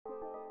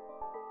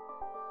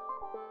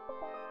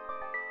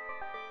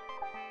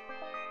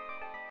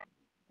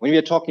when we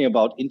are talking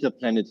about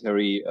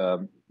interplanetary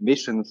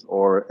missions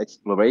or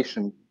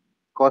exploration,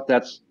 of course,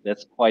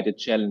 that's quite a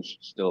challenge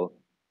still.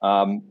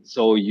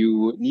 So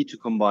you need to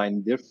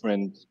combine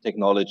different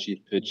technologies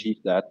to achieve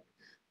that.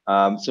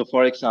 So,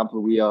 for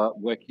example, we are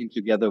working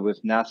together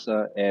with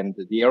NASA and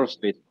the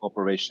Aerospace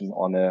Corporation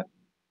on a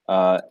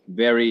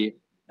very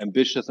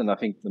ambitious, and I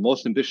think the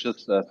most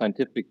ambitious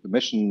scientific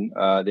mission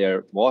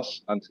there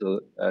was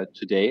until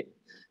today,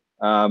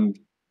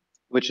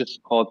 which is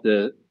called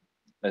the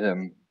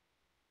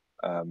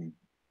um,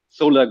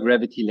 Solar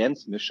Gravity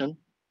Lens mission.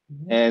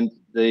 And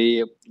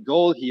the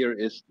goal here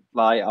is to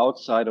fly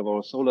outside of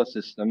our solar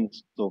system,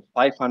 so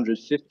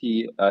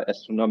 550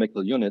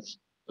 astronomical units.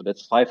 So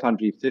that's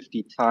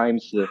 550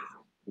 times the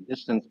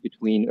distance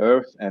between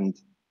Earth and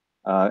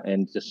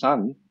the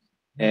Sun.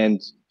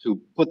 And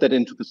to put that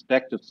into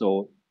perspective,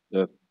 so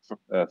the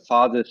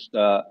farthest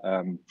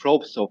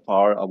probes so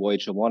far are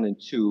Voyager 1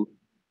 and 2,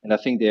 and I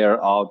think they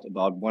are out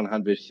about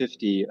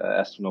 150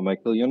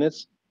 astronomical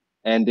units.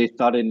 And they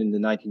started in the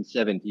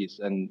 1970s,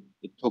 and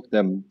it took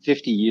them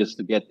 50 years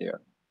to get there.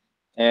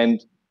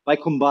 And by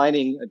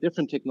combining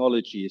different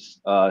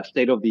technologies,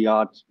 state of the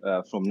art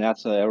from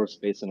NASA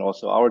Aerospace and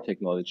also our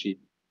technology,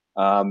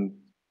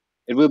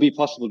 it will be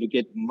possible to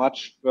get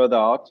much further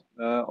out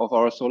of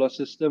our solar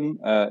system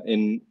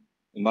in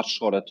a much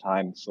shorter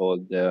time.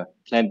 So the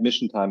planned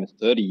mission time is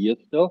 30 years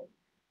still,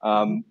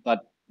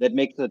 but that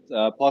makes it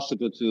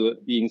possible to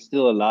being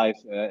still alive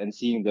and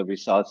seeing the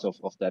results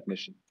of that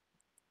mission.